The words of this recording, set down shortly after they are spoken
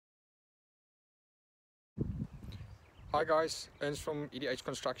Hi guys, Ernst from EDH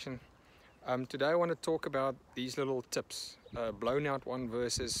Construction. Today I want to talk about these little tips, blown out one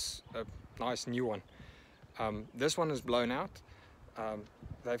versus a nice new one. This one is blown out.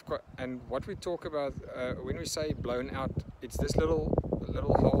 And what we talk about when we say blown out, it's this little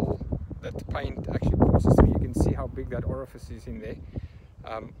hole that the paint actually passes through. You can see how big that orifice is in there.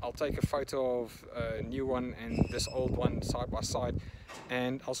 I'll take a photo of a new one and this old one side by side,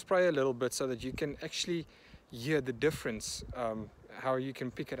 and I'll spray a little bit so that you can actually hear the difference, how you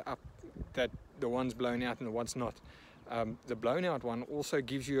can pick it up, that the one's blown out and the one's not. The blown out one also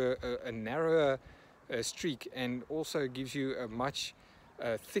gives you a narrower streak, and also gives you a much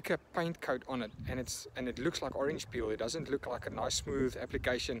thicker paint coat on it, and it looks like orange peel. It doesn't look like a nice smooth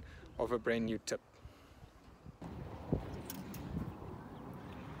application of a brand new tip.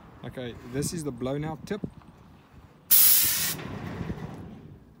 Okay, this is the blown out tip.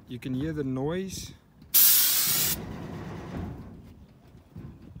 You can hear the noise.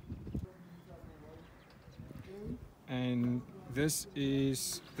 And this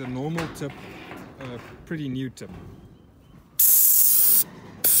is the normal tip, a pretty new tip.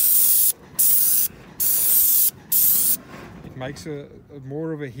 It makes a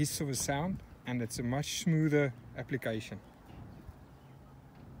more of a hiss of a sound, and it's a much smoother application.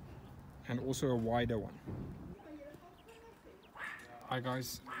 And also a wider one. Hi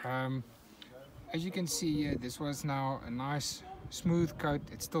guys, as you can see here, this was now a nice smooth coat.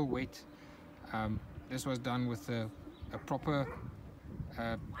 It's still wet. This was done with a proper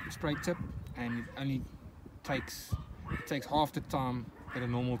spray tip, and it only takes half the time that a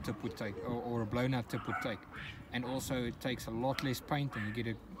normal tip would take, or a blown out tip would take. And also it takes a lot less paint, and you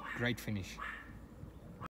get a great finish.